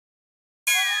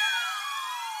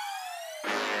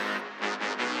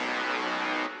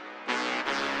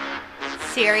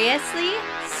Seriously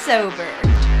Sober.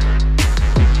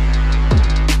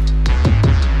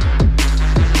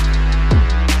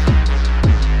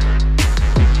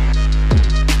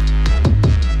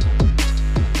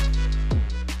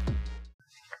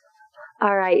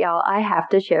 All right, y'all, I have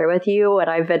to share with you what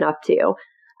I've been up to.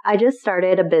 I just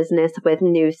started a business with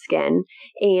New Skin,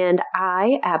 and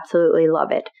I absolutely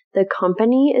love it. The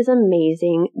company is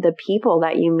amazing. The people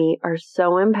that you meet are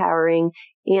so empowering,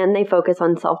 and they focus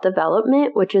on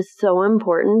self-development, which is so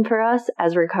important for us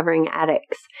as recovering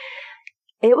addicts.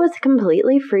 It was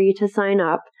completely free to sign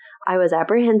up. I was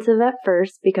apprehensive at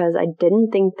first because I didn't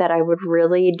think that I would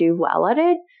really do well at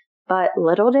it. But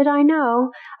little did I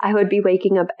know, I would be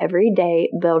waking up every day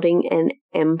building an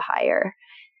empire.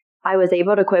 I was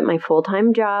able to quit my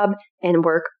full-time job and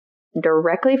work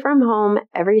directly from home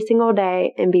every single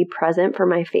day and be present for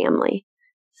my family.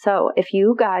 So if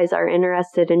you guys are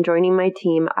interested in joining my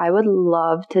team, I would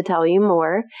love to tell you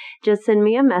more. Just send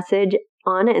me a message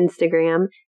on Instagram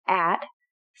at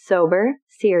Sober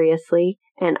Seriously,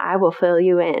 and I will fill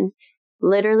you in.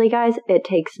 Literally, guys, it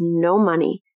takes no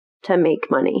money to make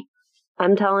money.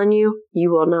 I'm telling you,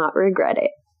 you will not regret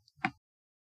it.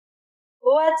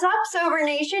 What's up, Sober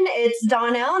Nation? It's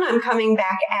Donnell, and I'm coming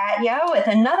back at ya with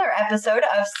another episode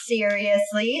of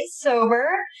Seriously Sober.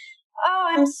 Oh,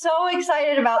 I'm so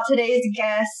excited about today's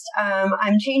guest.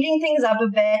 I'm changing things up a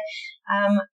bit.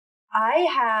 I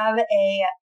have a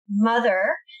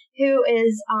mother who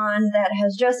is on that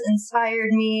has just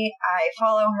inspired me. I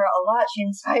follow her a lot. She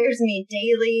inspires me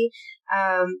daily.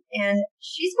 And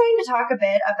she's going to talk a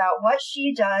bit about what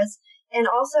she does and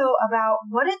also about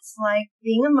what it's like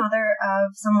being a mother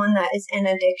of someone that is in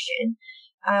addiction.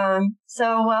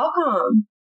 So welcome.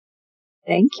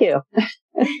 Thank you.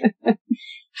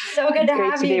 So good to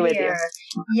have you with here.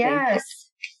 You. Yes.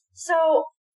 So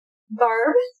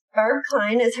Barb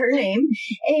Klein is her name,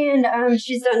 and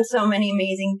she's done so many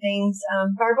amazing things.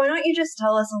 Barb, why don't you just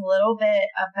tell us a little bit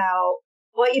about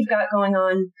what you've got going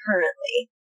on currently?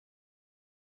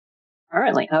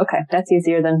 Currently? Okay. That's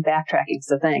easier than backtracking,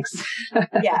 so thanks.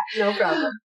 Yeah, no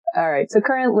problem. All right. So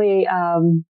currently,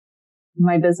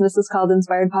 my business is called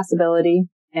Inspired Possibility,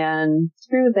 and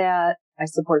through that, I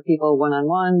support people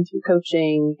one-on-one through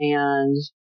coaching and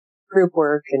group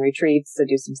work and retreats. I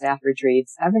do some staff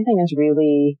retreats. Everything is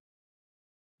really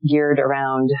geared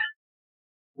around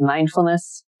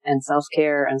mindfulness and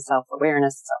self-care and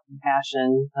self-awareness,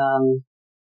 self-compassion,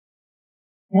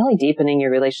 really deepening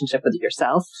your relationship with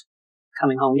yourself.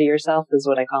 Coming home to yourself is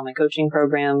what I call my coaching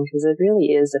program, because it really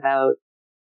is about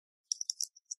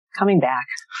coming back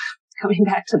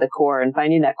to the core and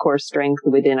finding that core strength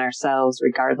within ourselves,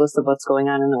 regardless of what's going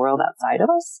on in the world outside of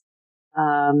us.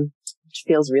 Which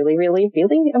feels really, really,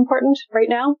 really important right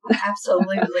now.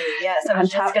 Absolutely. Yes. I was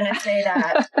just going to say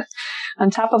that. On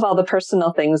top of all the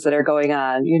personal things that are going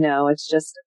on, it's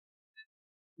just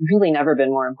really never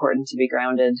been more important to be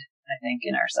grounded, I think,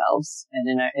 in ourselves and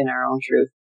in our own truth.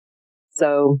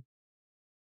 So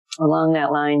along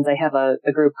that lines, I have a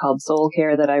group called Soul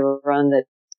Care that I run that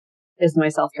is my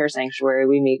self-care sanctuary.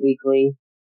 We meet weekly.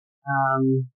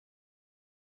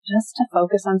 Just to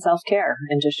focus on self-care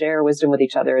and to share wisdom with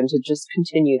each other and to just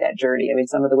continue that journey. I mean,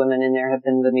 some of the women in there have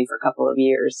been with me for a couple of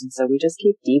years. And so we just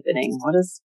keep deepening. What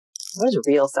does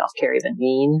real self-care even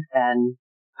mean? And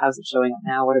how's it showing up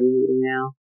now? What are we needing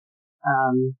now?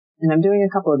 And I'm doing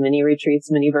a couple of mini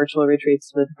virtual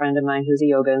retreats with a friend of mine who's a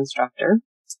yoga instructor.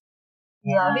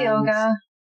 Love yoga.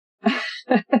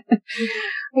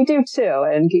 I do too.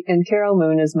 And Carol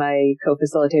Moon is my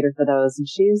co-facilitator for those. And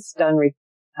she's done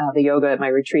the yoga at my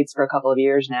retreats for a couple of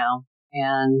years now.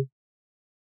 And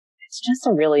it's just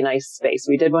a really nice space.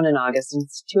 We did one in August, and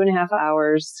it's 2.5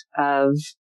 hours of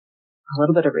a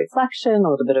little bit of reflection, a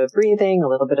little bit of breathing, a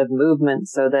little bit of movement,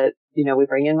 so that, we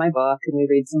bring in my book and we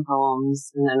read some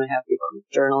poems, and then we have people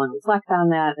journal and reflect on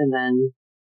that, and then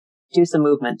do some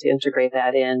movement to integrate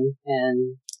that in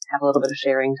and have a little bit of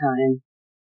sharing time.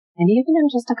 And even in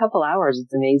just a couple hours,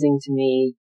 it's amazing to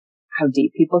me how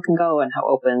deep people can go and how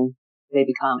open they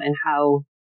become and how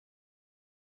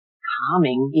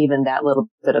calming even that little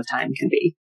bit of time can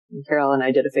be. And Carol and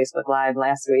I did a Facebook Live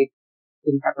last week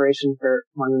in preparation for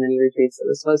one of the mini retreats that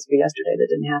was supposed to be yesterday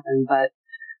that didn't happen, but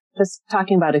just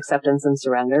talking about acceptance and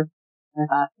surrender. I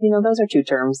thought, those are two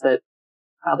terms that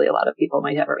probably a lot of people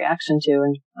might have a reaction to,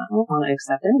 and I don't want to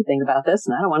accept anything about this,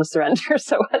 and I don't want to surrender,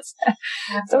 so what's that?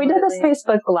 So we did this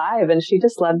Facebook Live, and she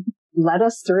just led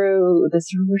us through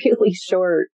this really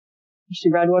short. She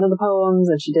read one of the poems,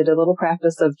 and she did a little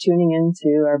practice of tuning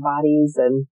into our bodies,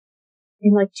 and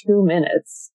in like 2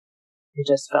 minutes, it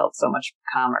just felt so much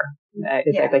calmer.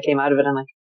 In fact, I came out of it, I'm like,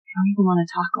 don't even want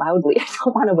to talk loudly. I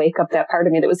don't want to wake up that part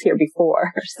of me that was here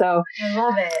before. So I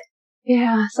love it.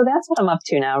 yeah, so that's what I'm up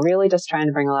to now. Really just trying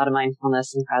to bring a lot of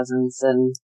mindfulness and presence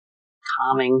and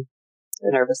calming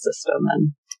the nervous system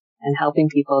and helping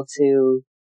people to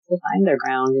find their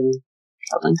ground in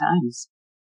troubling times.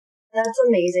 That's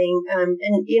amazing. And,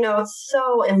 it's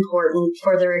so important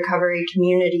for the recovery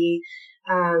community,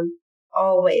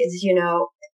 always,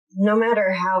 no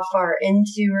matter how far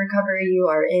into recovery you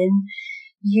are in,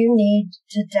 you need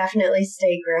to definitely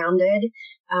stay grounded.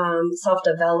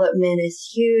 Self-development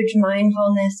is huge.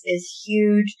 Mindfulness is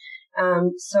huge.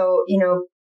 So,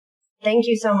 thank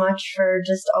you so much for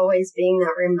just always being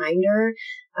that reminder.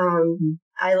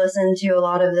 I listen to a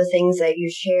lot of the things that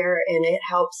you share, and it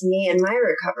helps me in my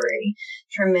recovery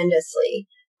tremendously.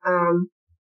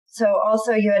 So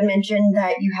also you had mentioned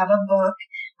that you have a book,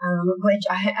 which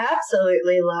I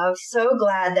absolutely love. So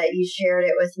glad that you shared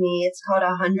it with me. It's called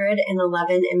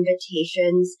 111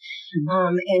 Invitations.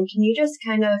 And can you just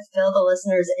kind of fill the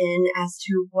listeners in as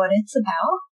to what it's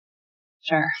about?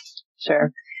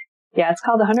 Sure. Yeah, it's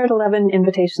called 111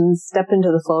 Invitations, Step into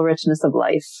the Full Richness of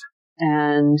Life.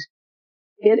 And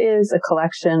it is a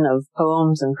collection of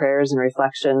poems and prayers and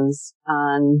reflections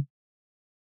on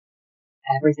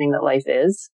everything that life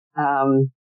is.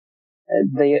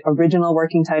 The original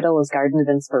working title was Garden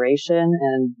of Inspiration,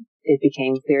 and it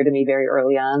became clear to me very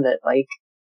early on that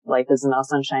life isn't all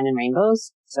sunshine and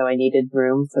rainbows. So I needed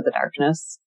room for the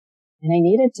darkness, and I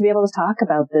needed to be able to talk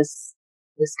about this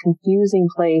confusing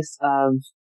place of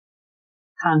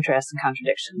contrasts and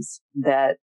contradictions,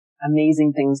 that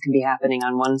amazing things can be happening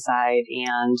on one side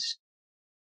and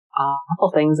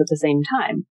awful things at the same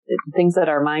time. Things that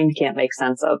our mind can't make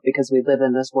sense of because we live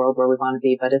in this world where we want to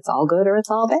be, but it's all good or it's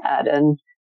all bad. And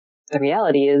the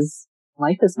reality is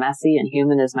life is messy and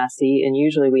human is messy, and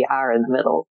usually we are in the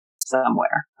middle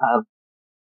somewhere.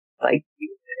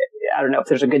 I don't know if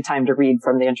there's a good time to read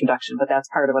from the introduction, but that's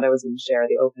part of what I was going to share.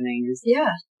 The opening is...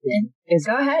 Yeah.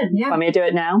 Go ahead. Yeah. Want me to do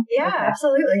it now? Yeah, okay.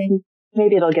 Absolutely.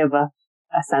 Maybe it'll give a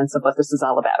sense of what this is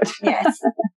all about. Yes.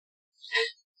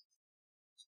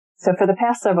 So for the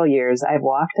past several years, I've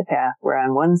walked a path where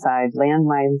on one side,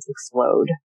 landmines explode,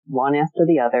 one after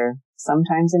the other,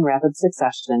 sometimes in rapid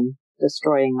succession,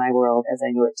 destroying my world as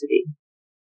I knew it to be.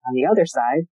 On the other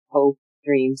side, hope,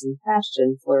 dreams, and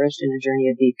passion flourished in a journey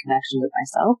of deep connection with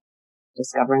myself,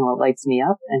 discovering what lights me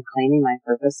up and claiming my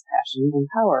purpose, passion, and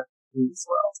power in this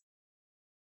world.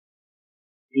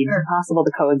 It's impossible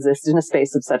to coexist in a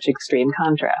space of such extreme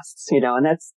contrasts, and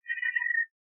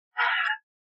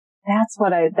that's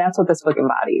what this book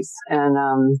embodies.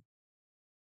 And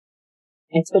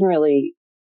it's been really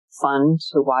fun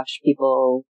to watch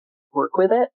people work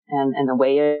with it and the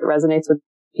way it resonates with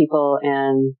people.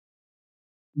 And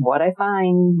what I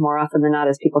find more often than not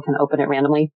is people can open it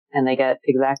randomly and they get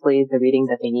exactly the reading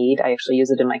that they need. I actually use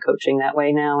it in my coaching that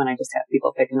way now, and I just have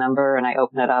people pick a number and I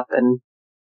open it up, and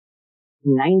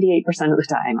 98% of the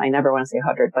time, I never want to say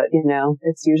 100, but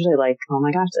it's usually like, oh my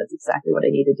gosh, that's exactly what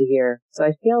I needed to hear. So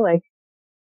I feel like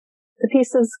the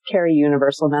pieces carry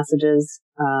universal messages.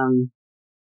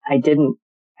 I didn't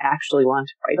actually want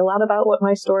to write a lot about what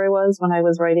my story was when I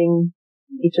was writing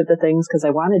each of the things, because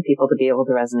I wanted people to be able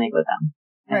to resonate with them.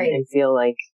 Right. And feel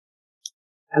like,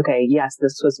 okay, yes,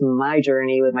 this was my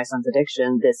journey with my son's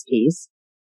addiction, this piece.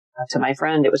 To my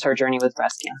friend, it was her journey with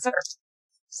breast cancer.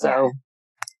 So... Yeah.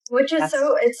 Which is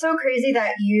it's so crazy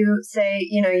that you say,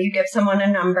 you give someone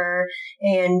a number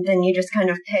and then you just kind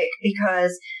of pick,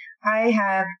 because I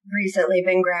have recently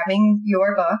been grabbing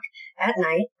your book at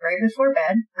night, right before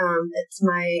bed. It's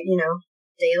my,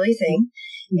 daily thing.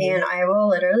 Mm-hmm. And I will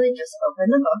literally just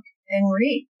open the book and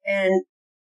read. And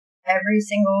every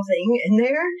single thing in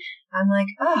there, I'm like,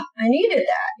 oh, I needed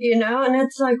that, and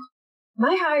it's like,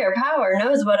 my higher power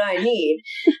knows what I need.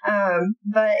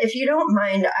 But if you don't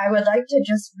mind, I would like to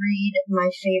just read my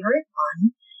favorite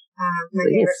one, my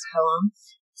favorite poem.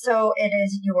 So it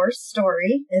is Your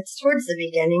Story. It's towards the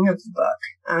beginning of the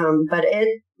book, but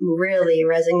it really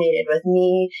resonated with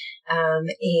me,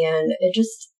 and it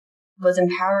just was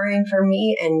empowering for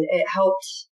me, and it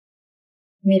helped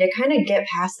me to kind of get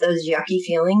past those yucky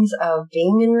feelings of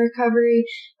being in recovery,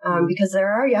 because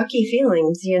there are yucky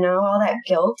feelings, all that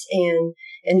guilt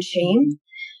and shame.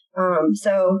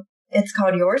 So it's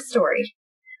called Your Story.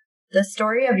 The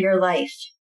story of your life.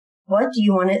 What do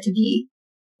you want it to be?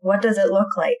 What does it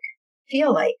look like?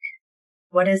 Feel like?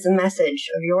 What is the message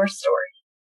of your story?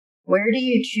 Where do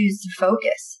you choose to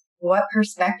focus? What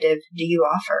perspective do you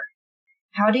offer?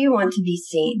 How do you want to be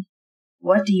seen?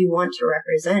 What do you want to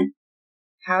represent?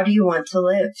 How do you want to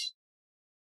live?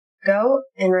 Go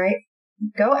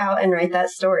out and write that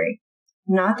story.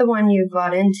 not the one you've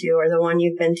bought into or the one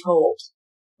you've been told.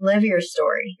 Live your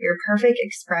story, your perfect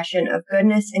expression of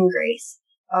goodness and grace,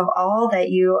 of all that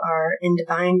you are in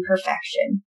divine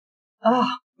perfection.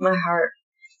 Oh, my heart.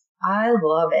 I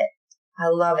love it. I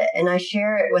love it. And I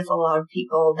share it with a lot of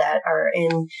people that are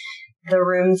in the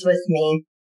rooms with me.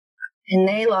 And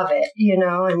they love it,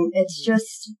 and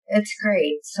it's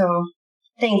great. So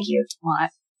thank you.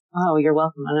 Oh, you're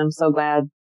welcome. And I'm so glad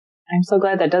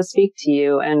that does speak to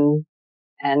you. And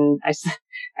I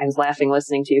was laughing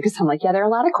listening to you because I'm like, yeah, there are a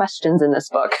lot of questions in this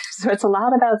book. So it's a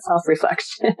lot about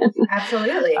self-reflection.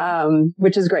 Absolutely.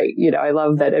 Which is great. I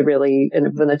love that it really,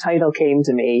 and when the title came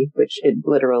to me, which it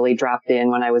literally dropped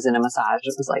in when I was in a massage,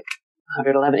 it was like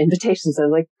 111 invitations. I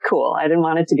was like, cool. I didn't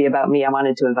want it to be about me. I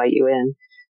wanted to invite you in.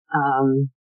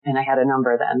 And I had a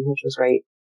number then, which was great.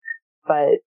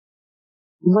 But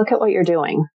look at what you're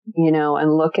doing,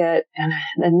 and look at,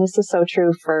 and this is so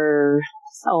true for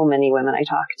so many women I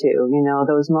talk to,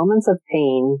 those moments of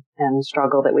pain and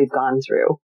struggle that we've gone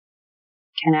through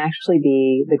can actually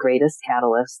be the greatest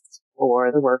catalysts for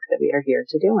the work that we are here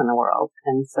to do in the world.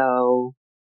 And so,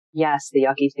 yes, the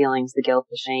yucky feelings, the guilt,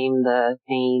 the shame, the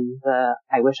pain,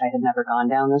 I wish I had never gone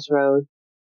down this road.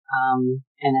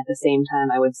 And at the same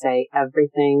time, I would say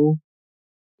everything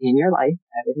in your life,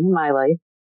 everything in my life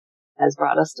has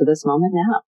brought us to this moment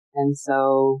now. And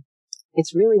so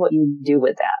it's really what you do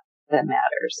with that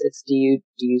matters. It's do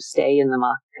you stay in the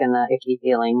muck and the icky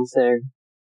feelings,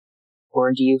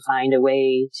 or do you find a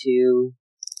way to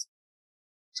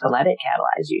let it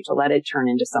catalyze you, to let it turn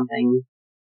into something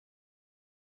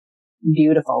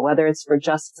beautiful, whether it's for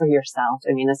yourself.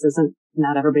 I mean,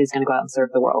 not everybody's going to go out and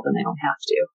serve the world, and they don't have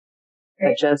to.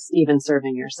 Right. But just even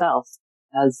serving yourself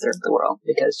does serve the world,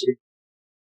 because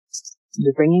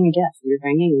you're bringing a gift.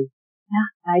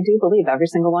 I do believe every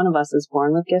single one of us is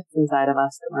born with gifts inside of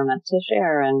us that we're meant to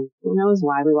share, and who knows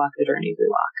why we walk the journey we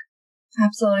walk.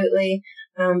 Absolutely.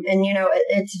 And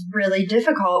it's really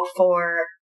difficult for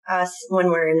us when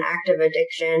we're in active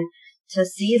addiction to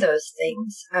see those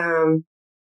things.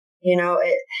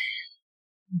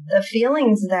 The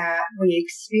feelings that we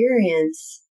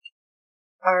experience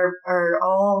are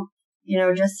all,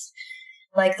 just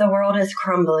like the world is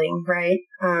crumbling, right?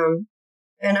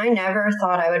 And I never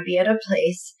thought I would be at a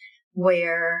place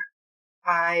where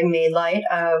I made light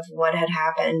of what had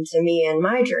happened to me in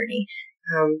my journey.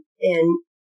 And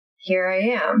here I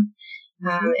am.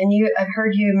 And I've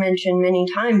heard you mention many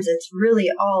times, it's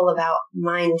really all about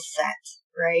mindset,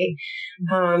 right?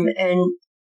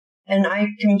 And I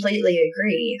completely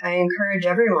agree. I encourage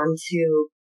everyone to,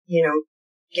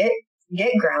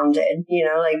 get grounded,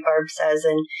 like Barb says,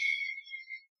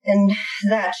 and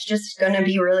that's just going to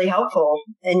be really helpful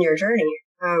in your journey.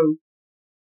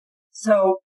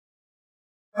 So,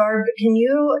 Barb, can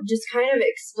you just kind of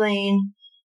explain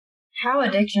how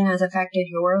addiction has affected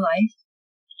your life?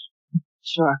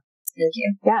 Sure. Thank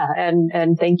you. Yeah,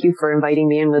 and thank you for inviting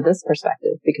me in with this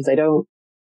perspective, because I don't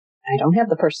have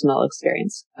the personal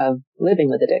experience of living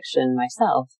with addiction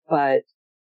myself, but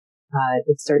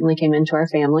it certainly came into our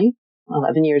family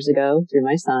 11 years ago through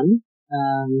my son.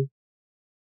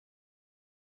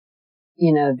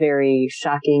 In a very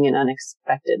shocking and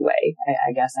unexpected way.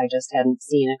 I guess I just hadn't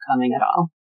seen it coming at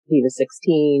all. He was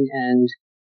 16, and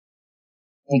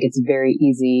I think it's very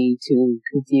easy to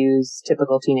confuse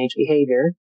typical teenage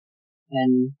behavior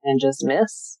and just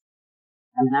miss.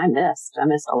 I mean, I missed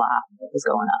a lot of what was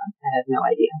going on. I had no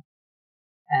idea.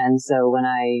 And so when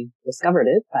I discovered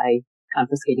it by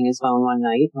confiscating his phone one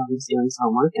night while he was doing his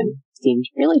homework and seemed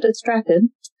really distracted,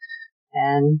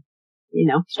 and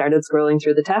started scrolling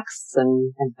through the texts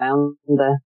and found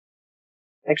the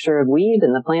picture of weed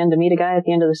and the plan to meet a guy at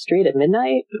the end of the street at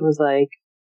midnight. It was like,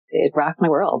 it rocked my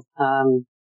world.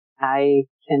 I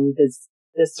can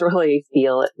viscerally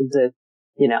feel the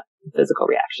physical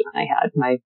reaction I had.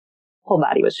 My whole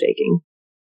body was shaking.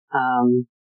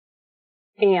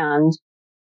 And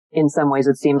in some ways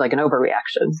it seemed like an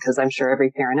overreaction, because I'm sure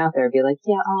every parent out there would be like,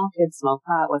 yeah, all kids smoke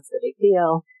pot. What's the big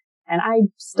deal? And I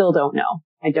still don't know.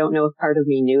 I don't know if part of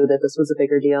me knew that this was a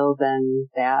bigger deal than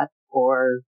that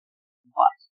or what,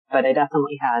 but I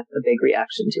definitely had a big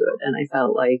reaction to it. And I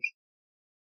felt like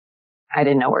I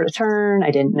didn't know where to turn. I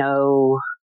didn't know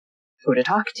who to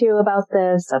talk to about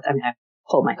this. I mean, I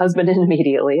pulled my husband in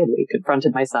immediately, and we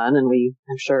confronted my son, and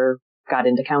I'm sure, got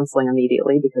into counseling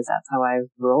immediately, because that's how I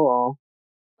roll.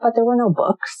 But there were no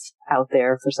books out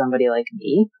there for somebody like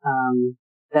me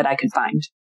that I could find.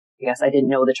 I guess I didn't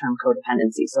know the term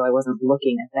codependency, so I wasn't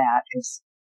looking at that, because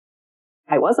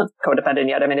I wasn't codependent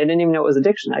yet. I mean, I didn't even know it was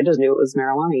addiction. I just knew it was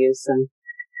marijuana use. And,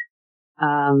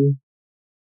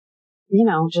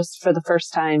 just for the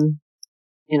first time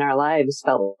in our lives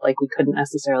felt like we couldn't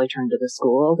necessarily turn to the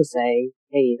school to say,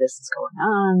 hey, this is going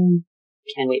on.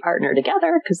 Can we partner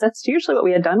together? Because that's usually what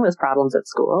we had done with problems at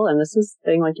school. And this is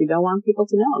the thing, like, you don't want people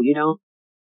to know. You don't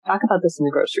talk about this in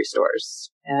the grocery stores.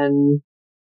 And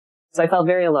so I felt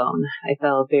very alone. I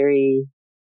felt very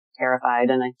terrified.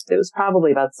 And it was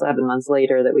probably about 7 months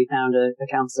later that we found a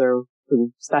counselor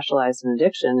who specialized in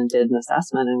addiction and did an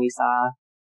assessment. And we saw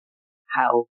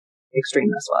how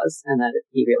extreme this was, and that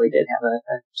he really did have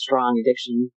a strong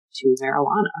addiction to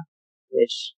marijuana,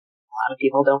 which a lot of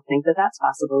people don't think that that's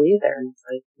possible either. And it's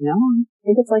like, no, I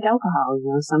think it's like alcohol.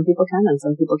 Some people can and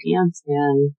some people can't.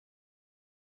 And,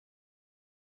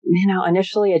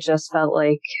 initially it just felt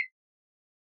like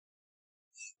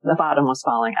the bottom was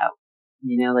falling out,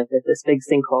 like that this big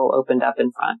sinkhole opened up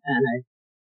in front, and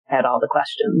I had all the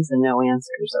questions and no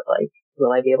answers of like,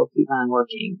 will I be able to keep on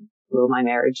working? Will my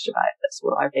marriage survive this?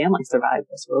 Will our family survive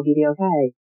this? Will he be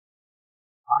okay?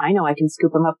 Well, I know I can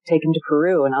scoop him up, take him to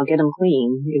Peru, and I'll get him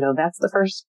clean.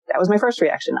 That was my first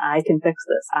reaction. I can fix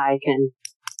this. I can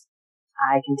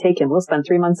take him. We'll spend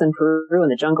 3 months in Peru in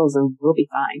the jungles and we'll be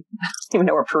fine. I don't even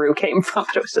know where Peru came from.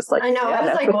 It was just like, I know. Yeah, I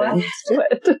was like, what? Let's do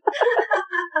it.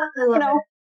 I love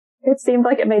It seemed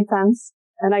like it made sense,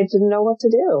 and I didn't know what to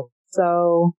do.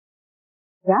 So,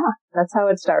 yeah, that's how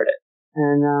it started.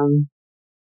 And,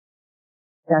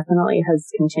 definitely has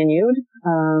continued.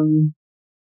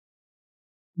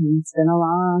 It's been a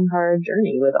long, hard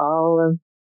journey with all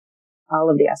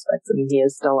of the aspects. I mean, he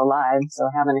is still alive, so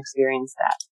I haven't experienced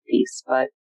that piece,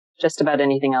 but just about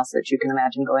anything else that you can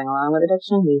imagine going along with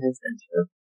addiction, he has been through.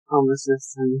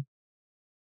 Homelessness and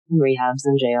rehabs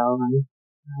and jail and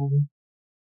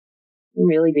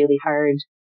really, really hard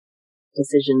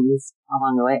decisions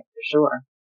along the way, for sure.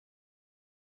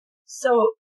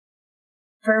 So,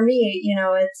 for me,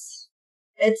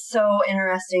 it's so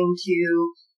interesting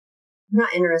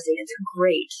not interesting, it's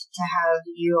great to have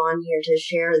you on here to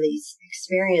share these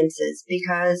experiences,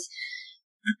 because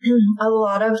a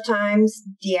lot of times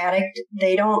the addict,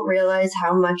 they don't realize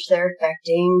how much they're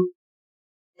affecting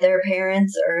their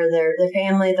parents or their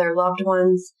family, their loved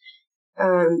ones,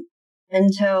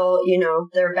 until,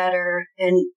 they're better.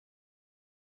 And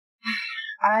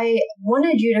I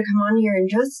wanted you to come on here and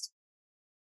just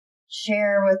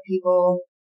share with people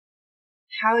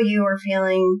how you were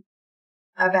feeling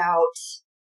about,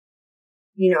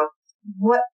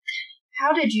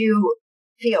 how did you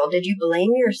feel? Did you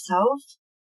blame yourself?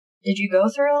 Did you go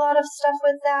through a lot of stuff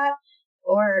with that?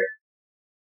 Or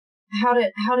how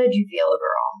did you feel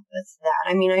overall with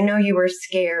that? I mean, I know you were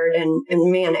scared and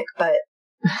manic, but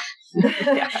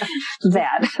yeah,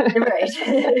 that. Right.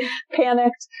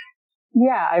 Panicked.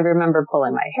 Yeah, I remember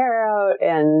pulling my hair out,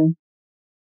 and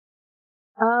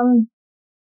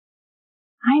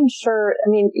I'm sure,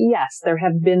 yes, there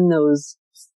have been those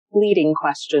fleeting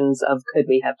questions of could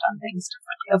we have done things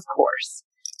differently? Of course.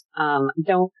 I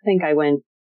don't think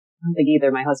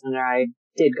either my husband or I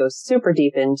did go super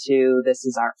deep into this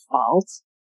is our fault.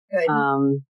 Good.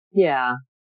 Yeah,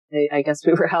 I guess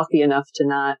we were healthy enough to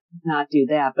not do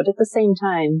that. But at the same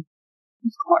time,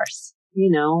 of course,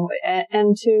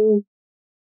 and to,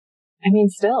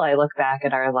 still I look back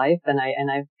at our life and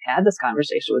I've had this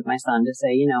conversation with my son to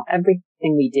say,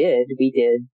 everything we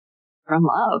did from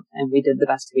love, and we did the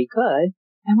best we could,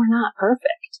 and we're not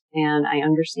perfect. And I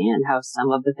understand how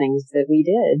some of the things that we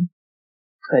did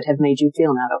could have made you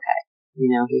feel not okay.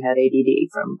 He had ADD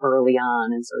from early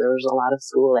on, and so there was a lot of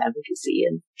school advocacy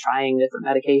and trying different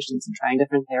medications and trying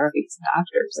different therapies and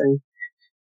doctors, and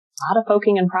a lot of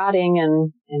poking and prodding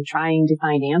and trying to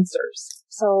find answers.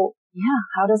 So, yeah,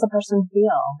 how does a person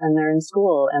feel when they're in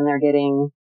school and they're getting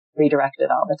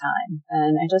redirected all the time?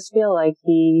 And I just feel like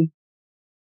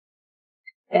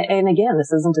and again,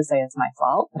 this isn't to say it's my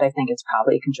fault, but I think it's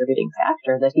probably a contributing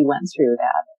factor that he went through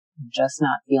that, just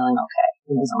not feeling okay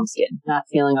in his own skin, not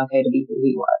feeling okay to be who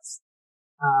he was.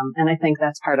 And I think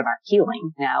that's part of our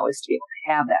healing now, is to be able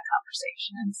to have that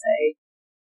conversation and say,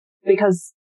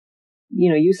 because,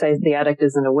 you say the addict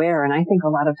isn't aware, and I think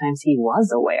a lot of times he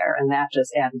was aware, and that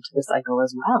just added to the cycle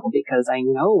as well, because I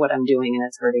know what I'm doing and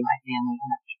it's hurting my family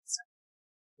and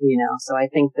so I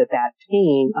think that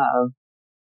pain of,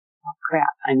 oh crap,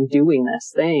 I'm doing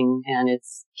this thing and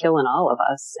it's killing all of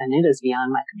us and it is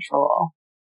beyond my control.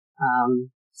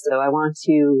 So I want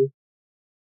to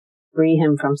free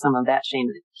him from some of that shame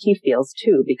that he feels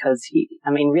too, because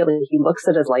really he looks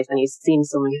at his life and he's seen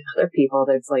so many other people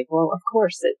that's like, well, of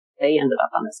course they ended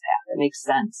up on this path. It makes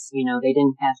sense. They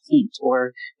didn't have heat,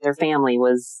 or their family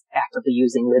was actively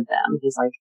using with them. He's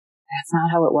like, that's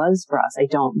not how it was for us. I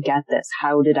don't get this.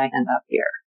 How did I end up here?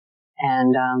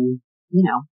 And,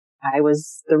 I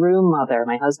was the room mother.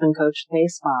 My husband coached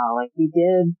baseball. Like, we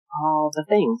did all the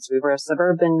things. We were a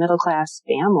suburban middle class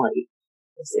family.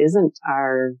 This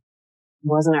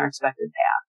wasn't our expected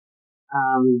path.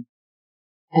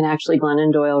 And actually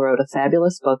Glennon Doyle wrote a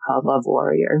fabulous book called Love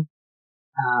Warrior,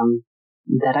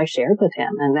 that I shared with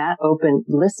him. And that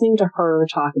listening to her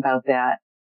talk about that,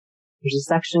 there's a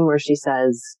section where she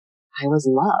says, I was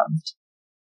loved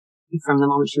from the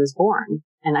moment she was born.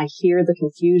 And I hear the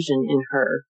confusion in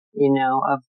her,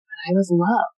 of I was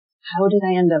loved. How did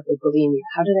I end up with bulimia?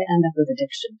 How did I end up with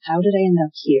addiction? How did I end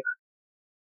up here?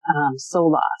 So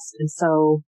lost. And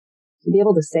so to be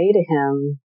able to say to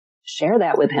him, share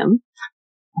that with him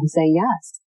and say,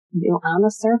 yes, on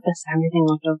the surface, everything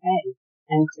looked okay.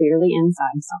 And clearly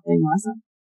inside something wasn't.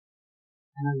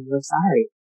 And I'm so sorry,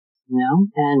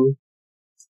 and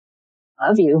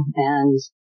love you. And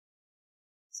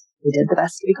we did the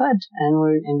best we could,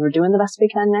 and we're doing the best we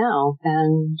can now.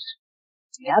 And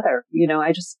together,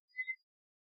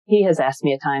 he has asked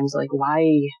me at times, like, why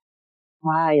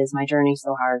is my journey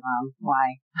so hard, Mom?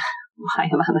 Why am I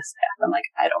on this path? I'm like,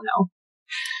 I don't know.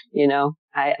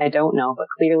 I don't know, but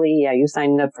clearly, yeah, you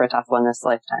signed up for a tough one this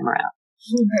lifetime around.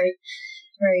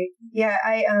 Right. Yeah,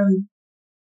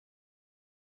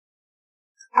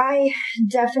 I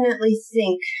definitely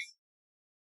think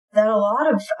that a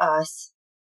lot of us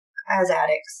as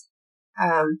addicts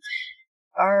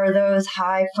are those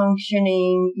high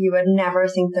functioning, you would never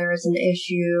think there is an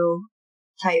issue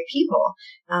type people.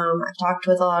 I've talked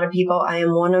with a lot of people. I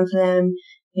am one of them.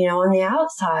 On the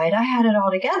outside, I had it all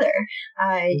together.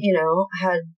 I,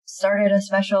 had started a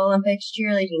Special Olympics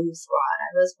cheerleading squad.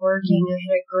 I was working. I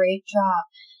had a great job.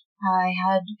 I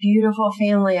had a beautiful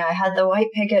family. I had the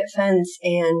white picket fence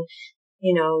and,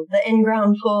 the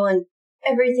in-ground pool and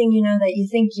everything, that you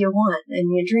think you want and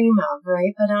you dream of,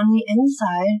 right? But on the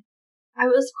inside, I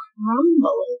was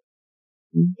crumbling.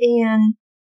 And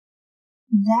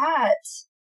that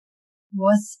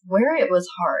was where it was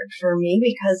hard for me,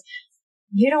 because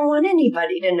you don't want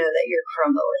anybody to know that you're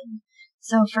crumbling.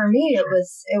 So for me, it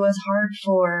was hard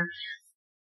for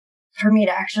me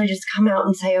to actually just come out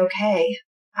and say, okay,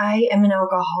 I am an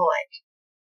alcoholic,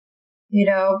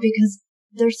 because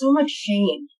there's so much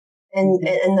shame and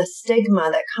the stigma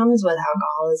that comes with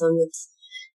alcoholism.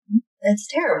 It's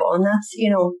terrible. And that's,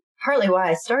 partly why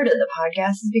I started the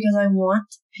podcast, is because I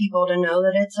want people to know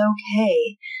that it's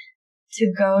okay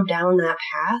to go down that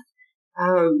path.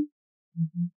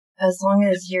 As long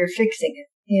as you're fixing it,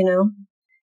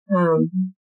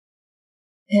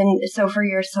 and so for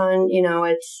your son,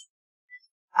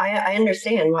 I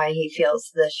understand why he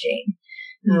feels the shame.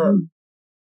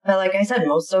 But like I said,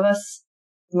 most of us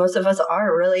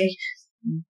are really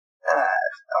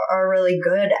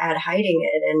good at hiding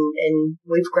it, and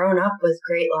we've grown up with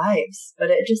great lives,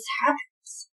 but it just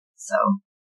happens. So.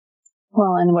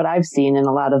 Well, and what I've seen in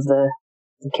a lot of the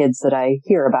kids that I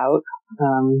hear about,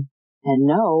 and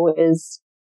know, is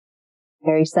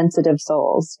very sensitive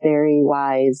souls, very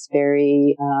wise,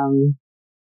 very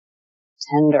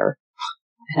tender.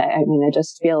 I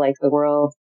just feel like the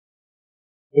world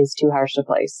is too harsh a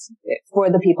place for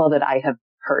the people that I have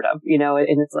heard of,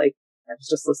 and it's like, I was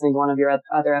just listening to one of your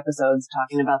other episodes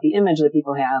talking about the image that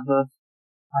people have of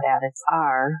what addicts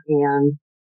are, and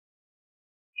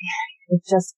it's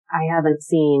just, I haven't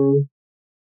seen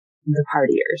the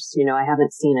partiers, I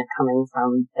haven't seen it coming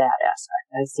from that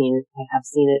aspect. I have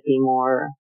seen it be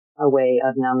more a way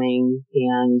of numbing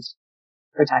and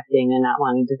protecting and not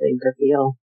wanting to think or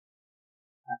feel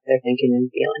what they're thinking and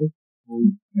feeling.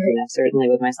 And certainly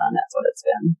with my son, that's what it's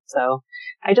been. So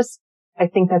I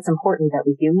think that's important that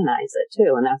we humanize it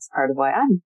too. And that's part of why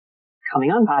I'm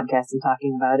coming on podcasts and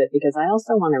talking about it, because I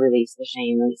also want to release the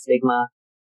shame and the stigma,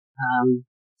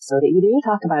 so that you do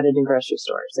talk about it in grocery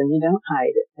stores and you don't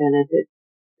hide it. And it's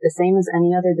the same as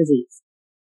any other disease.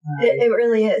 It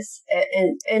really is.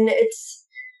 And it's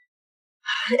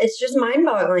just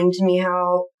mind-boggling to me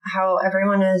how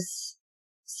everyone is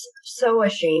so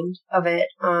ashamed of it.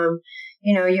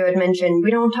 You had mentioned we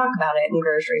don't talk about it in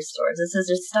grocery stores. This is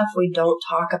just stuff we don't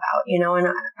talk about, and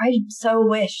I so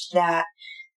wish that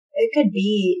it could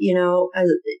be,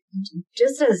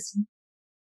 just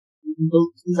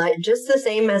the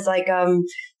same as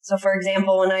so for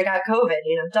example, when I got COVID,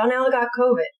 Donnell got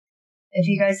COVID. If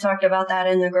you guys talked about that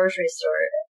in the grocery store,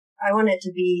 I want it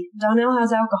to be, Donnell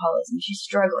has alcoholism. She's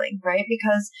struggling, right?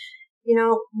 Because,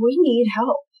 we need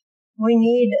help. We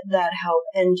need that help.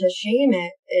 And to shame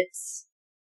it,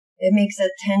 it makes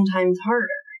it 10 times harder.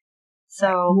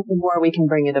 So the more we can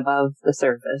bring it above the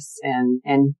surface and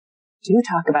do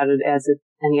talk about it as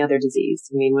any other disease.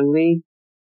 I mean, when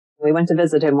we went to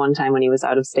visit him one time when he was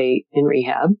out of state in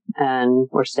rehab, and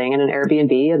we're staying in an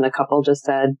Airbnb, and the couple just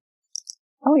said,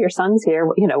 "Oh, your son's here."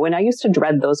 You know, when I used to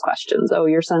dread those questions, "Oh,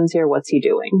 your son's here. What's he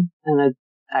doing?" And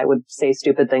I would say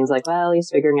stupid things like, "Well, he's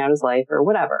figuring out his life," or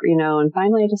whatever, you know, and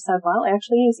finally I just said, "Well,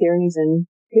 actually he's here and he's in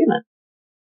treatment."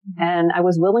 And I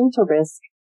was willing to risk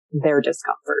their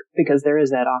discomfort because there is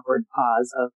that awkward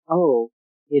pause of, oh,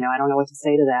 you know, I don't know what to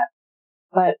say to that.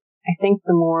 But I think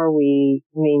the more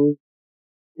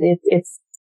it's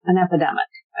an epidemic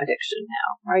addiction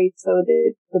now, right? So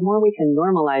the more we can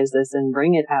normalize this and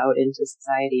bring it out into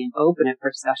society and open it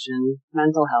for discussion,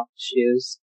 mental health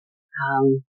issues,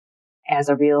 as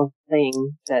a real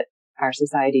thing that our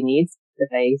society needs to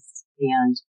face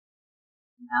and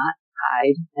not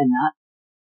hide and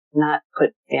not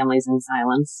put families in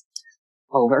silence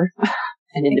over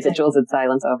and individuals in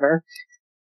silence over,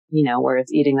 you know, where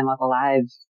it's eating them up alive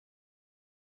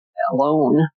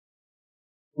alone.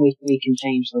 We can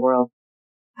change the world.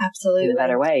 Absolutely. In a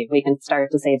better way. We can start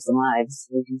to save some lives.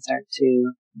 We can start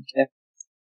to.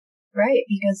 Right.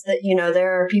 Because you know,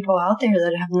 there are people out there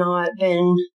that have not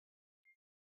been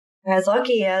as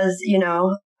lucky as, you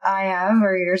know, I have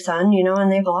or your son, you know,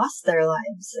 and they've lost their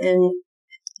lives. And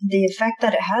the effect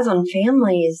that it has on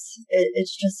families,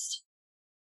 it's just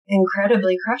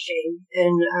incredibly crushing.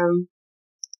 And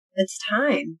it's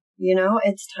time, you know,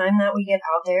 it's time that we get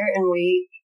out there and we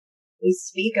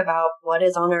speak about what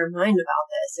is on our mind about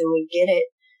this, and we get it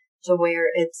to where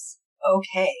it's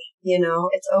okay, you know,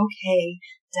 it's okay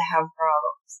to have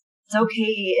problems. It's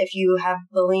okay if you have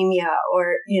bulimia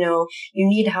or, you know, you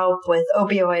need help with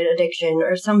opioid addiction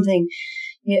or something.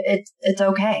 It's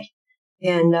okay.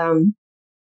 And,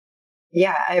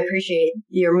 yeah, I appreciate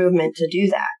your movement to do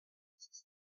that.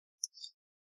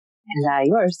 And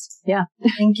yours. Yeah.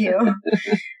 Thank you.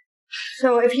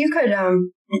 So if you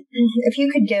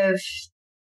could give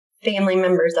family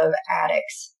members of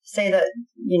addicts, say that,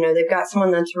 you know, they've got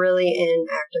someone that's really in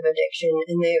active addiction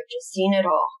and they've just seen it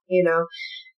all, you know,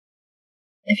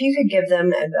 if you could give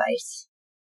them advice,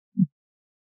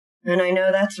 and I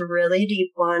know that's a really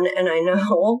deep one, and I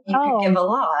know you could give a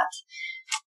lot,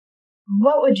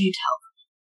 what would you tell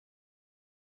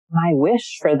them? My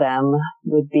wish for them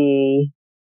would be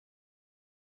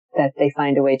that they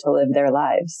find a way to live their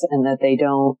lives and that they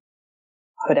don't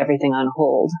put everything on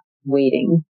hold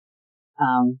waiting.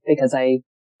 Because I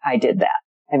did that.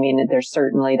 I mean, there's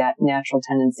certainly that natural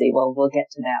tendency. Well, we'll get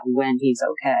to that when he's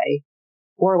okay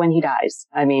or when he dies.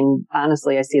 I mean,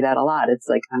 honestly, I see that a lot. It's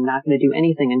like, I'm not going to do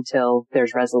anything until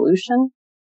there's resolution.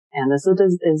 And this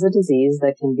is a disease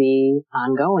that can be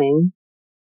ongoing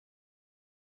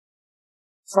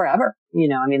forever. You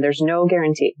know, I mean, there's no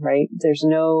guarantee, right? There's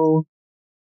no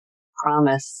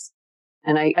promise.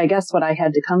 And I guess what I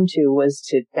had to come to was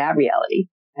to that reality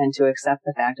and to accept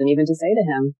the fact, and even to say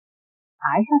to him,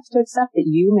 I have to accept that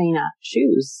you may not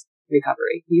choose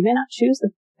recovery. You may not choose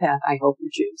the path I hope you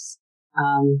choose.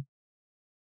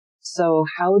 So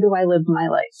how do I live my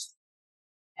life?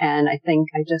 And I think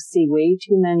I just see way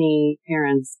too many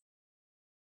parents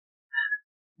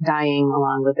dying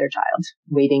along with their child,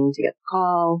 waiting to get the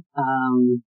call,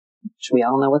 which we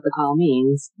all know what the call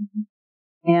means,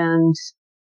 and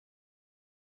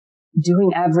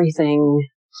doing everything,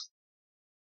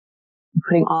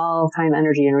 putting all time,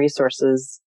 energy, and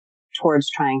resources towards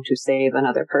trying to save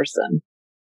another person,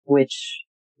 which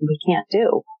we can't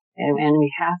do. And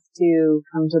we have to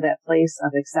come to that place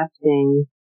of accepting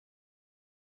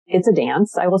it's a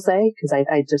dance, I will say, because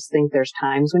I just think there's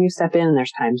times when you step in and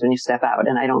there's times when you step out.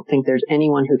 And I don't think there's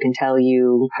anyone who can tell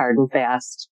you hard and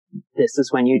fast, this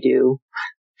is when you do,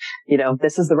 you know,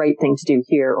 this is the right thing to do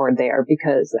here or there,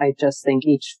 because I just think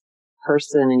each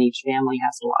person and each family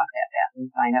has to walk that path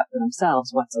and find out for themselves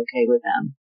what's okay with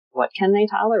them. What can they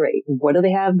tolerate? What do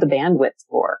they have the bandwidth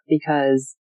for?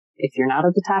 Because if you're not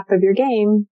at the top of your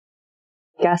game,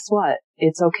 guess what?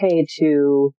 It's okay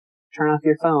to turn off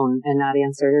your phone and not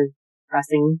answer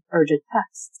pressing urgent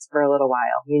texts for a little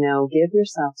while. You know, give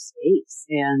yourself space.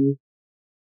 And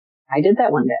I did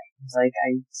that one day. It was like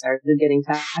I started getting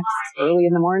texts early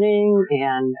in the morning,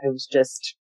 and it was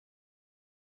just,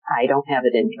 I don't have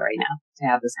it in me right now to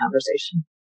have this conversation.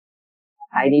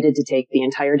 I needed to take the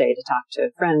entire day to talk to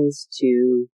friends,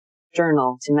 to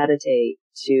journal, to meditate,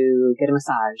 to get a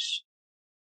massage,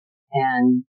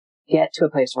 and get to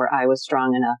a place where I was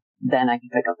strong enough, then I could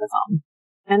pick up the phone.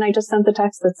 And I just sent the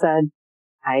text that said,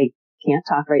 I can't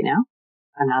talk right now.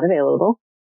 I'm not available.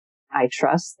 I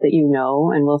trust that you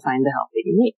know and will find the help that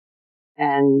you need.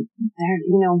 And there,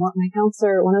 you know, what my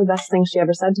counselor, one of the best things she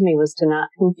ever said to me was to not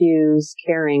confuse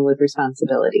caring with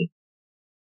responsibility.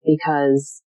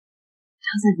 Because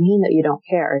doesn't mean that you don't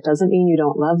care. It doesn't mean you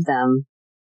don't love them.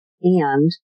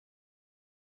 And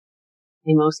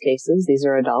in most cases, these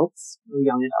are adults or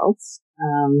young adults.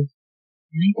 And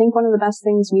I think one of the best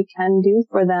things we can do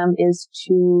for them is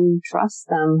to trust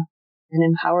them and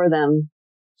empower them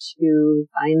to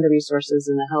find the resources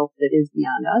and the help that is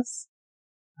beyond us.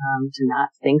 To not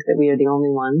think that we are the only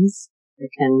ones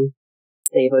that can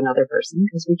save another person,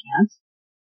 because we can't.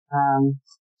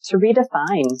 To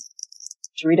redefine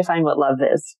what love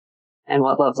is and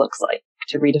what love looks like,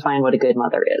 to redefine what a good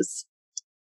mother is.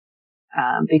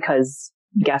 Because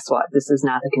guess what? This is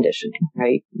not the conditioning,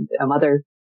 right? A mother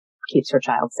keeps her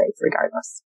child safe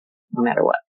regardless, no matter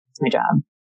what. It's my job.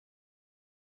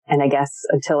 And I guess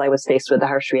until I was faced with the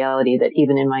harsh reality that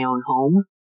even in my own home,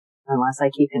 unless I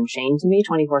keep him chained to me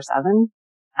 24/7,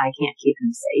 I can't keep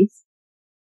him safe.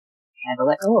 I had to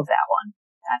let go of that one.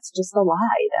 That's just a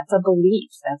lie. That's a belief.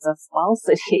 That's a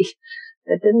falsity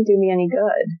that didn't do me any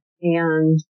good.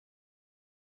 And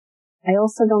I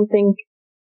also don't think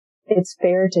it's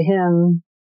fair to him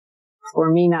for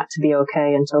me not to be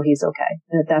okay until he's okay.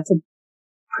 That's a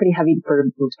pretty heavy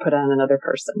burden to put on another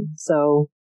person. So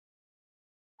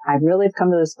I really have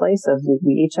come to this place of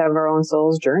we each have our own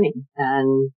soul's journey,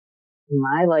 and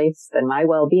my life and my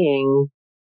well-being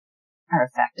are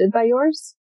affected by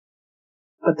yours,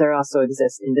 but they also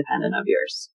exist independent of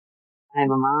yours.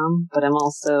 I'm a mom, but I'm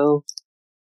also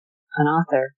an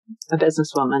author, a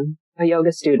businesswoman, a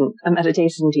yoga student, a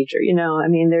meditation teacher.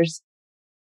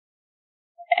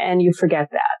 And you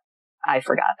forget that. I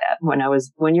forgot that when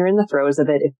you're in the throes of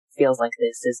it, it feels like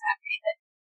this is everything.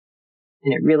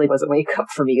 And it really was a wake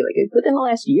up for me, like within the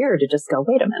last year, to just go,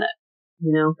 wait a minute.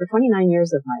 For 29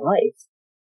 years of my life,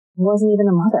 I wasn't even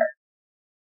a mother.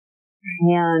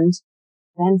 And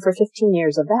then for 15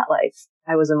 years of that life,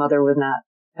 I was a mother with not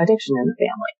addiction in the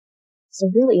family.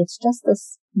 So really, it's just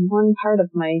this one part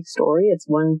of my story. It's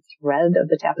one thread of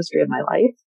the tapestry of my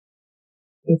life.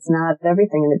 It's not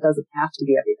everything, and it doesn't have to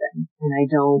be everything. And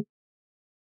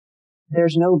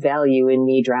there's no value in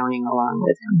me drowning along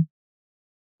with him.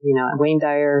 Wayne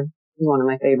Dyer, one of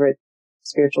my favorite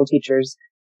spiritual teachers,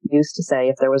 used to say,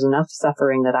 if there was enough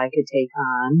suffering that I could take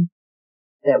on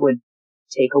that would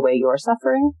take away your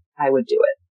suffering, I would do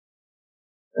it.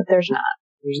 But there's not.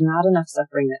 There's not enough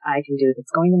suffering that I can do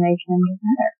that's going to make him get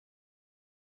better.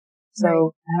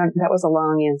 So that was a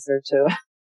long answer to,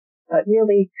 but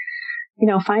really,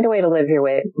 find a way to live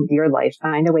your life.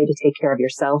 Find a way to take care of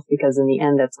yourself, because in the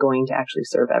end, that's going to actually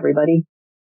serve everybody.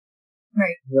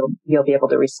 Right. You'll be able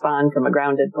to respond from a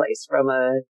grounded place, from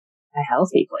a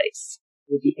healthy place.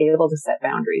 You'll be able to set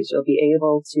boundaries. You'll be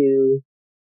able to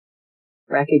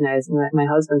recognize, my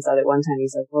husband said it one time,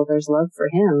 he's like, well, there's love for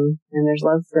him and there's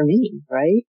love for me,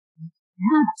 right?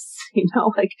 Yes.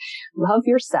 Love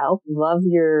yourself, love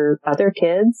your other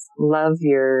kids, love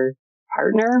your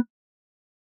partner.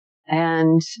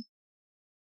 And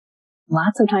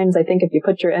lots of times I think if you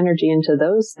put your energy into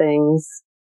those things,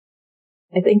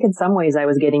 I think in some ways I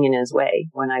was getting in his way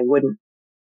when I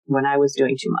was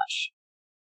doing too much.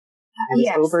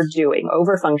 I was overdoing,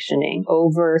 overfunctioning,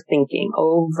 overthinking,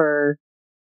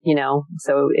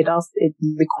 so it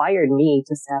required me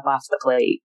to step off the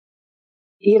plate,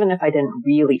 even if I didn't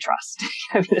really trust.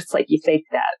 It's like you fake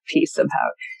that piece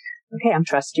about, okay, I'm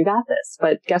trust you got this.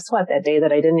 But guess what? That day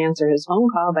that I didn't answer his phone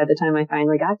call, by the time I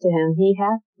finally got to him, he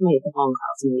had made the phone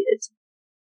calls he needed to.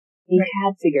 He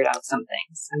had figured out some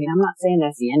things. I'm not saying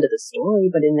that's the end of the story,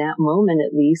 but in that moment,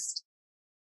 at least,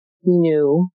 he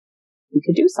knew he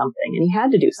could do something, and he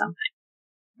had to do something.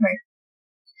 Right.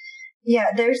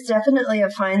 Yeah, there's definitely a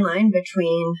fine line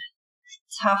between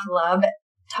tough love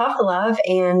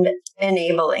and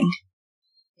enabling.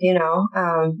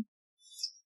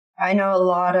 I know a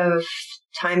lot of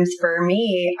times for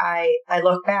me, I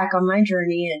look back on my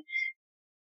journey, and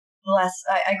I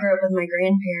grew up with my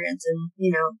grandparents, and,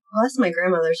 bless my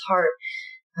grandmother's heart.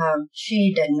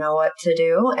 She didn't know what to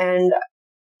do. And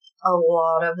a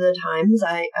lot of the times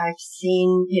I've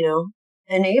seen,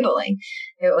 enabling.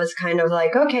 It was kind of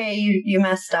like, okay, you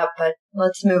messed up, but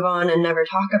let's move on and never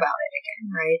talk about it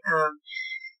again. Right.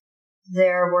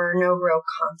 There were no real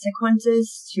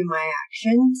consequences to my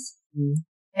actions. Mm.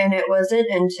 And it wasn't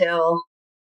until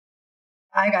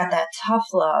I got that tough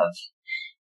love,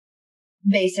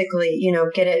 basically,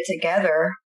 get it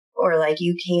together, or like,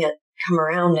 you can't come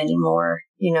around anymore.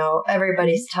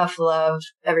 Everybody's tough love,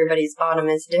 everybody's bottom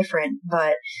is different,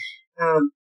 but,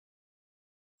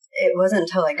 it wasn't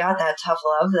until I got that tough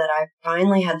love that I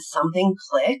finally had something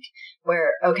click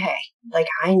where, okay, like,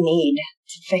 I need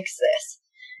to fix this.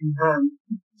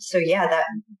 so yeah, that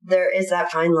there is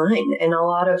that fine line. And a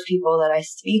lot of people that I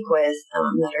speak with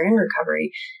that are in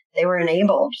recovery, they were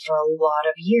enabled for a lot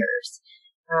of years.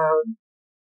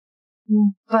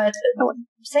 But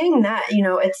saying that,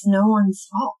 it's no one's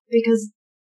fault, because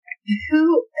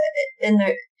who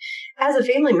as a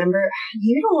family member,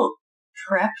 you don't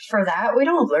prep for that. We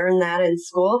don't learn that in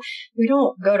school. We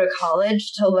don't go to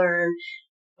college to learn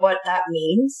what that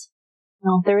means.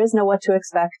 No, there is no what to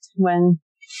expect when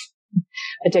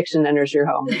addiction enters your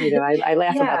home. I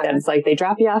laugh about that. It's like they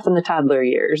drop you off in the toddler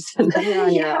years and then you're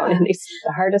on your own in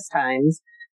the hardest times.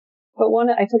 But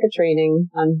I took a training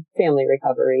on family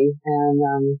recovery,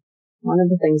 and one of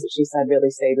the things that she said really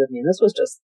stayed with me, and this was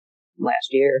just last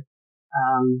year,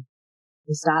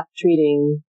 stop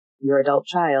treating your adult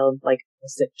child like a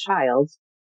sick child,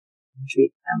 and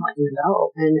treat them like an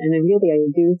adult. And really, I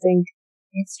do think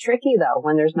it's tricky, though,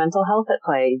 when there's mental health at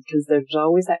play, because there's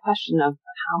always that question of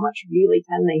how much really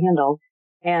can they handle.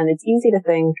 And it's easy to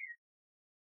think,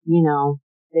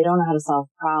 they don't know how to solve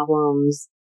problems.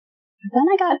 But then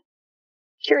I got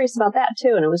curious about that,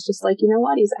 too. And it was just like, you know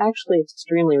what? He's actually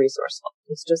extremely resourceful.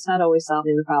 He's just not always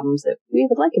solving the problems that we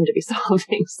would like him to be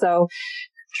solving. So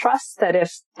trust that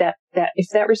if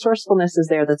that resourcefulness is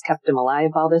there that's kept him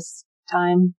alive all this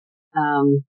time,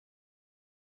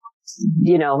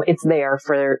 it's there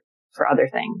for other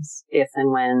things, if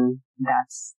and when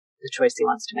that's the choice he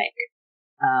wants to make.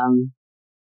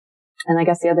 And I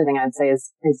guess the other thing I'd say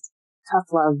is tough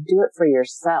love. Do it for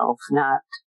yourself, not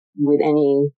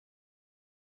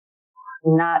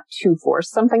to force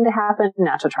something to happen,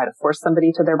 not to try to force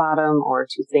somebody to their bottom, or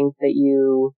to think that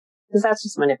because that's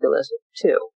just manipulative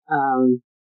too. And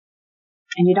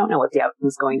you don't know what the outcome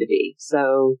is going to be.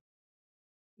 So,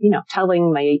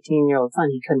 telling my 18-year-old son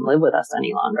he couldn't live with us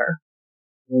any longer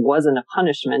wasn't a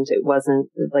punishment. It wasn't,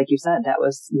 like you said, that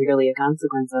was merely a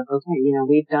consequence of, okay,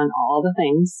 we've done all the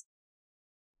things.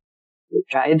 We've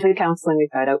tried the counseling,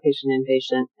 we've tried outpatient,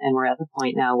 inpatient, and we're at the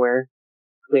point now where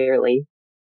clearly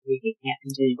we can't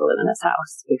continue to live in this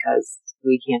house because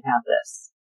we can't have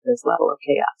this level of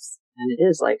chaos. And it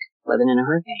is like living in a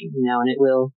hurricane, and it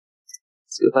will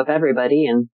scoop up everybody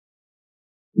and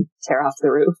tear off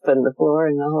the roof and the floor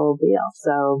and the whole deal.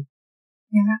 So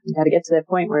you got to get to that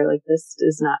point where like this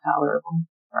is not tolerable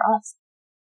for us.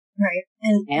 Right.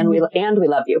 And we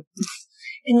love you.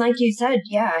 And like you said,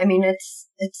 yeah, I mean, it's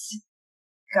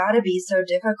got to be so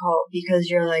difficult, because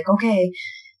you're like, okay,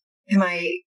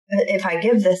 if I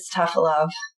give this tough love,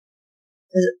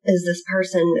 is this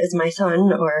person, is my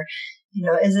son, or,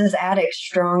 is this addict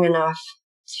strong enough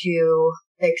to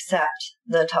accept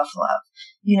the tough love?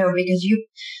 Because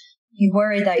you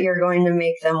worry that you're going to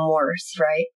make them worse,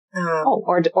 right?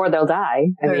 Or they'll die.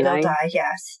 They'll die,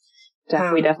 yes.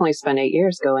 We definitely spent 8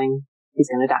 years going, he's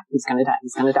going to die, he's going to die,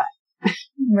 he's going to die.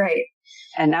 Right.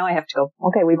 And now I have to go,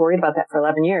 okay, we've worried about that for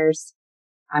 11 years.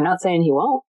 I'm not saying he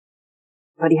won't,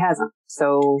 but he hasn't.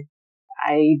 So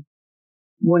I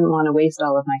wouldn't want to waste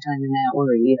all of my time in that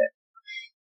worry either.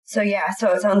 So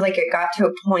so it sounds like it got to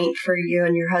a point for you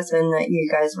and your husband that you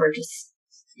guys were just,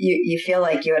 you feel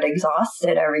like you had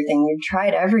exhausted everything. You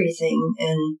tried everything,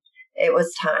 and it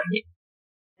was time.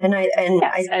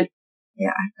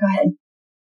 Yeah, go ahead.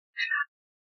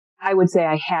 I would say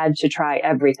I had to try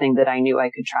everything that I knew I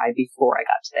could try before I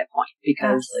got to that point,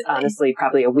 because honestly,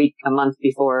 probably a month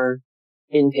before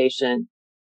inpatient,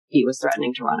 he was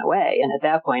threatening to run away. And at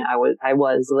that point, I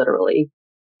was literally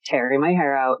tearing my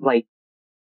hair out, like,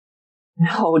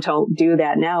 no, don't do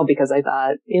that now, because I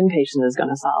thought inpatient is going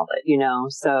to solve it,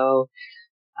 So,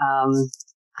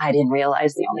 I didn't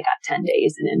realize they only got 10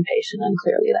 days in inpatient, and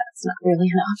clearly that's not really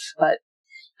enough. But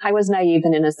I was naive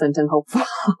and innocent and hopeful.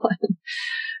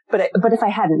 But if I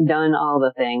hadn't done all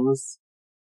the things,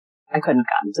 I couldn't have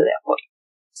gotten to that point.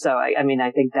 So I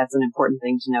think that's an important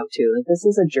thing to know too. Like, this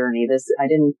is a journey. I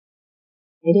didn't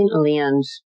land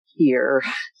here,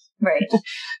 right,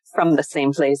 from the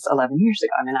same place 11 years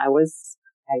ago. I mean, I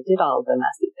did all the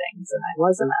messy things, and I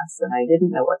was a mess, and I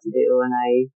didn't know what to do,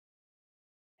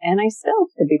 and I still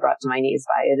could be brought to my knees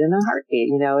by it in a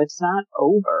heartbeat. It's not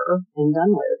over and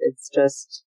done with. It's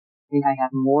just, I think I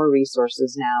have more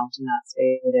resources now to not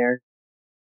stay there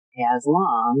as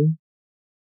long,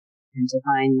 and to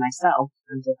find myself,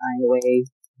 and to find a way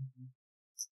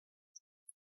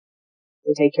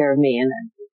to take care of me. And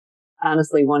then,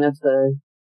 honestly, one of the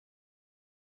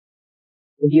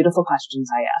beautiful questions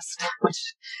I asked,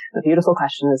 which a beautiful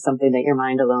question is something that your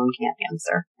mind alone can't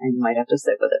answer, and you might have to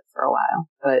sit with it for a while.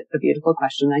 But the beautiful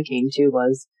question I came to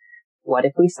was, what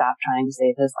if we stop trying to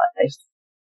save his life,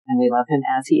 and we love him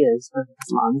as he is for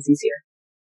as long as he's here?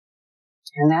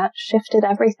 And that shifted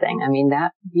everything. I mean,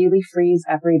 that really frees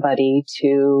everybody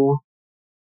to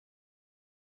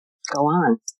go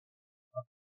on.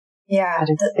 Yeah. But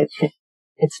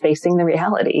it's facing the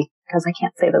reality, because I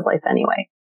can't save his life anyway.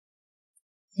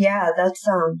 Yeah, that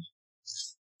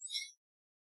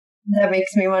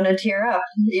makes me want to tear up,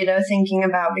 thinking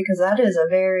about, because that is a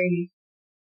very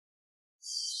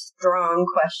strong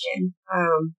question.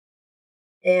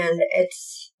 And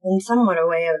it's in somewhat a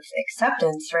way of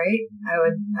acceptance, right?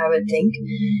 I would think.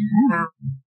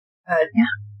 But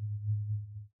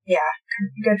yeah,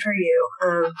 good for you.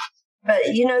 But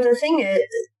the thing is,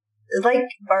 like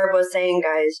Barb was saying,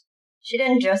 guys, she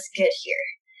didn't just get here.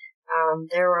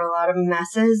 There were a lot of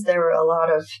messes. There were a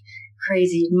lot of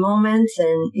crazy moments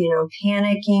and,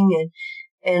 panicking.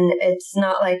 And it's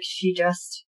not like she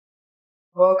just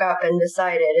woke up and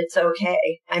decided it's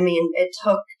okay. I mean, it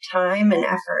took time and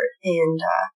effort, and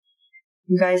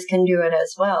you guys can do it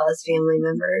as well as family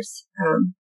members.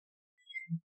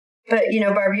 But,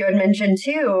 Barb, you had mentioned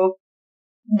too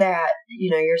that,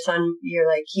 your son, you're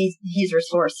like, he's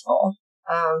resourceful.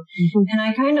 And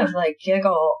I kind of like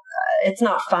giggle. It's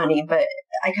not funny, but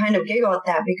I kind of giggle at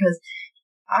that because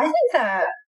I think that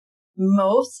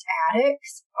most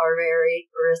addicts are very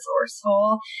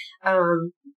resourceful.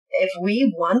 If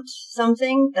we want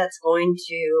something that's going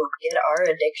to get our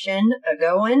addiction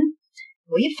going,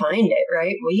 we find it,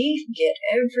 right? We get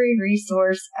every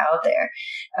resource out there.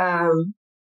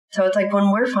 So it's like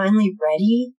when we're finally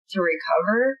ready to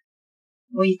recover,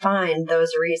 we find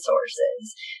those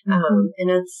resources. And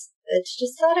it's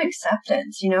just that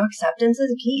acceptance, acceptance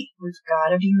is key. We've got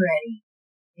to be ready,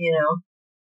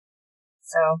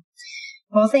 So,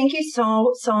 well, thank you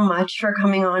so much for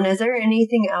coming on. Is there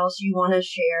anything else you want to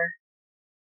share?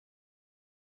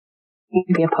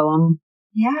 Maybe a poem.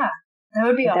 Yeah, that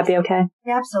would be awesome. Would that be okay?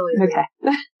 Yeah, absolutely. Okay.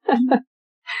 I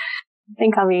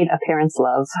think I'll read A Parent's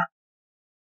Love.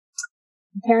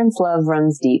 A parent's love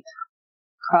runs deep,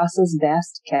 crosses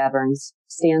vast caverns,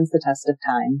 stands the test of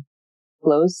time,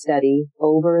 flows steady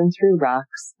over and through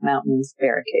rocks, mountains,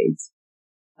 barricades.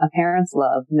 A parent's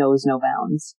love knows no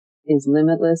bounds, is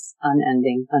limitless,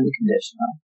 unending,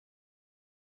 unconditional.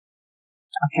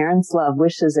 A parent's love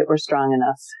wishes it were strong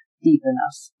enough, deep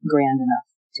enough, grand enough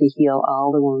to heal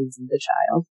all the wounds of the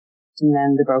child, to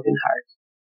mend the broken heart,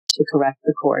 to correct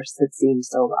the course that seems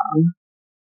so wrong.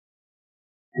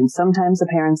 And sometimes a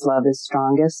parent's love is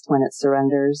strongest when it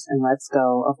surrenders and lets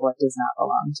go of what does not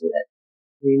belong to it,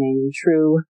 remaining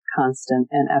true, constant,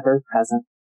 and ever present,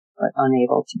 but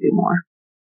unable to do more.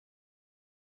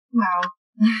 Wow.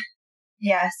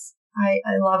 Yes, I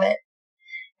love it.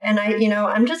 And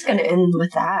I'm just going to end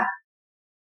with that.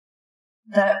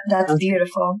 That's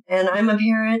beautiful. And I'm a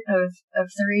parent of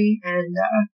 3, and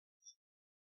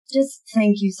just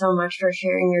thank you so much for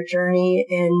sharing your journey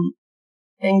and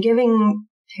giving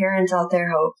parents out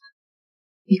there hope,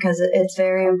 because it's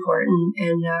very important,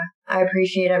 and I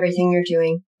appreciate everything you're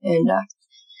doing, and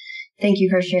thank you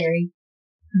for sharing.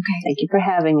 Okay. Thank you for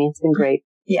having me. It's been great.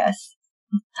 Yes.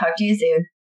 Talk to you soon.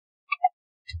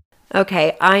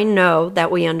 Okay, I know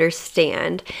that we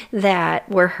understand that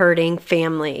we're hurting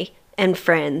family and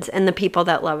friends and the people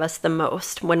that love us the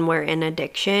most when we're in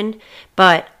addiction,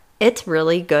 but it's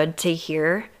really good to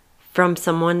hear from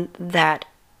someone that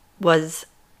was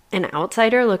an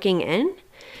outsider looking in.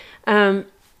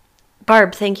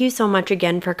 Barb, thank you so much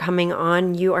again for coming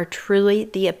on. You are truly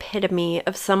the epitome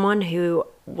of someone who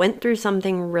went through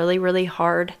something really, really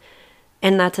hard,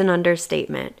 and that's an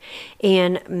understatement,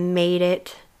 and made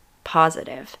it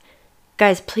positive.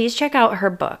 Guys, please check out her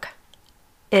book.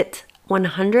 It's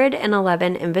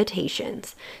 111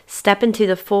 Invitations. Step into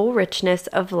the full richness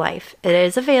of life. It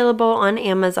is available on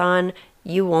Amazon.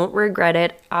 You won't regret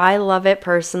it. I love it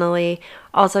personally.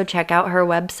 Also, check out her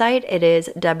website. It is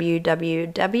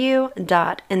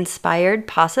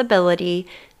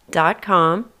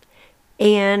www.inspiredpossibility.com.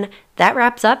 And that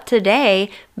wraps up today,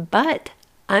 but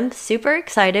I'm super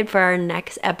excited for our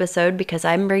next episode because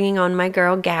I'm bringing on my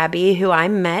girl Gabby, who I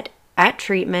met at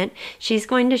treatment. She's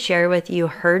going to share with you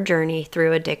her journey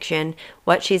through addiction,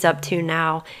 what she's up to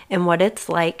now, and what it's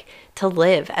like to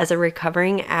live as a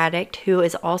recovering addict who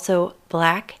is also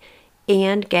Black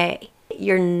and gay.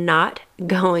 You're not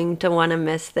going to want to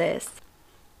miss this.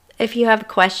 If you have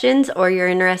questions or you're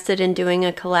interested in doing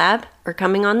a collab or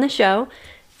coming on the show,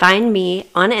 find me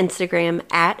on Instagram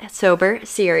at Sober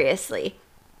Seriously.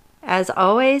 As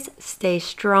always, stay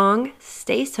strong,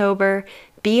 stay sober,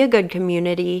 be a good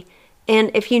community,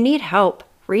 and if you need help,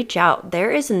 reach out.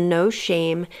 There is no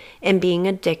shame in being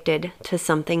addicted to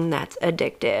something that's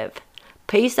addictive.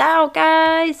 Peace out,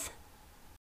 guys!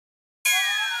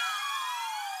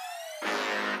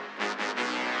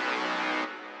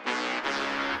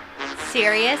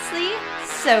 Seriously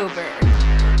Sober.